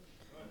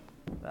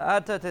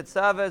Ata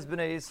tetzaves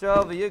b'nei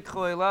Yisrael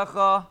v'yikchu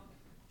elecha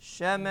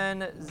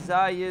shemen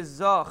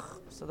zayizoch.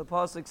 So the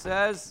pasuk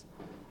says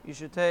you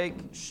should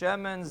take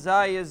shemen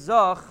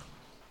zayizoch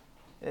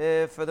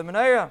for the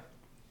menorah.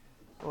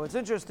 What's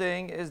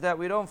interesting is that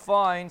we don't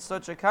find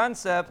such a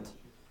concept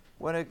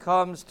when it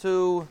comes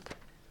to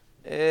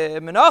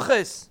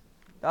menachos.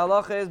 The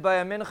halacha is by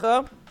a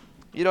mincha,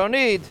 you don't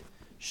need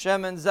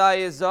shemen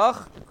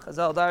zayizach.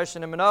 Chazal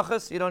darshan in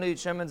menachos, you don't need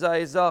shemen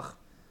zayizach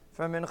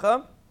for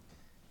mincha.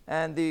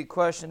 And the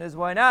question is,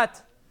 why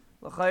not?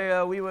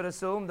 L'chayra, we would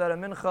assume that a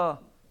mincha,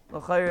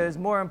 l'chayra, is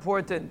more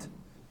important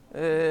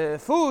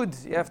food.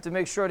 You have to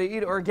make sure to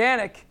eat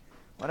organic.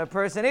 When a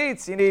person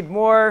eats, you need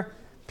more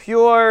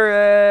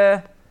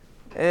pure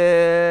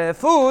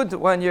food.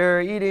 When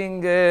you're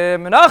eating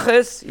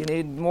menachos, you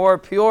need more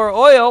pure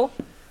oil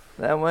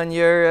than when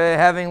you're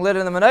having lit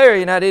in the menorah.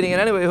 You're not eating it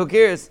anyway. Who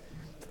cares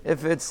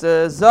if it's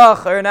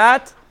zach or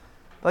not?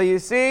 But you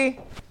see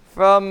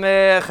from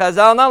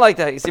Chazal, not like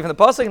that. You see from the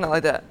pasuk, not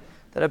like that.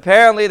 That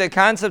apparently the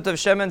concept of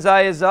shemen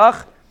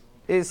zayizach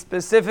is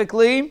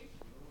specifically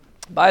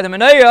by the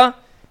menorah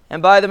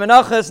and by the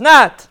menachos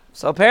not.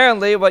 So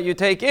apparently what you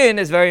take in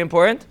is very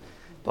important.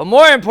 But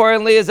more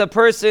importantly is a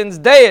person's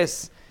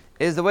deis,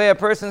 is the way a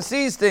person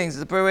sees things,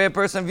 is the way a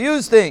person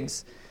views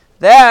things.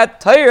 That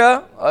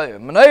Torah,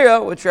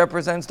 menorah, which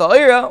represents the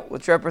Torah,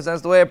 which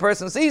represents the way a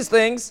person sees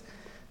things,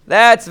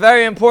 that's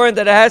very important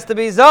that it has to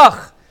be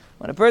zach.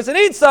 When a person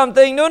eats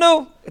something,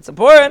 it's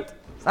important.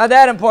 It's not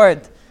that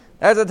important.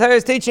 That's what Torah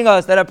is teaching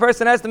us, that a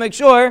person has to make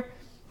sure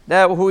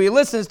that who he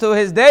listens to,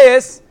 his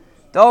deis,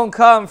 don't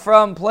come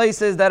from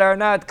places that are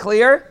not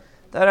clear,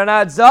 that are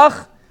not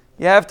zach.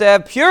 You have to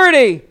have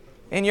purity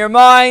in your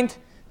mind,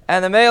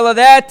 and the male of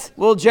that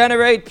will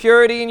generate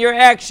purity in your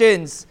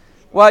actions.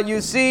 What you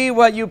see,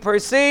 what you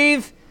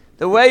perceive,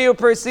 the way you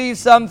perceive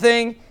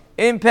something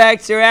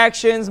impacts your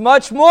actions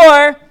much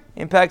more,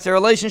 impacts your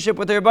relationship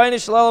with your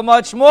Rebbeinu Shalom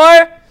much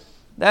more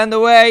than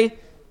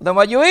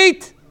what you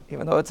eat,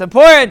 even though it's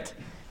important.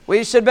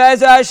 We should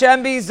Be'ez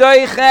Hashem be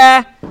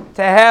zoiche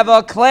to have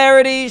a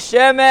clarity,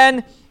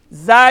 shemen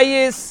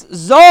zayis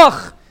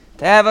zoch,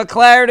 to have a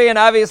clarity, and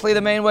obviously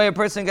the main way a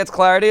person gets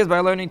clarity is by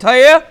learning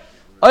Torah.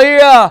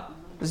 Oira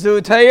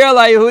zu Torah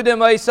la Yehudim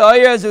Oisa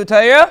Oira zu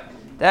Torah.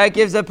 That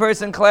gives a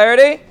person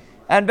clarity.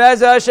 And Be'ez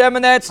Hashem,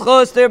 and that's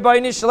chos their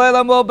Rebbeinu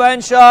Shalom will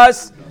bench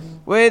us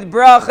with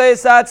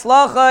brachos,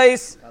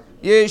 atzlachos,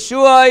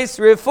 yeshuos,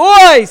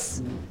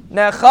 refuos,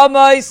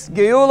 nechamos,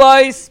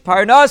 geulos,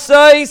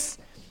 parnasos,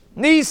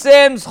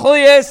 nisim,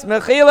 zchuyos,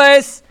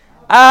 mechilos,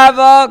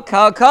 ava,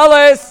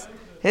 kalkalos,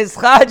 his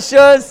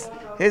chadshus,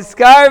 his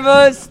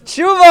skarvos,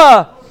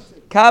 tshuva,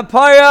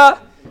 kapara,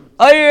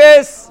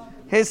 iris,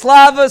 his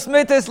lavos,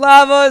 mitis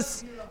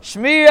lavos,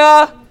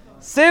 shmira,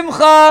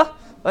 simcha,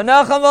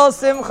 v'nachamol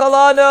simcha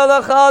lanu,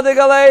 l'chal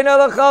degaleinu,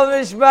 l'chal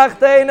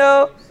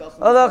mishpachteinu,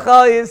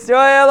 l'chal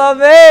Yisrael,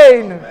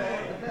 amen.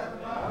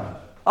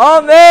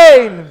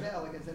 Amen.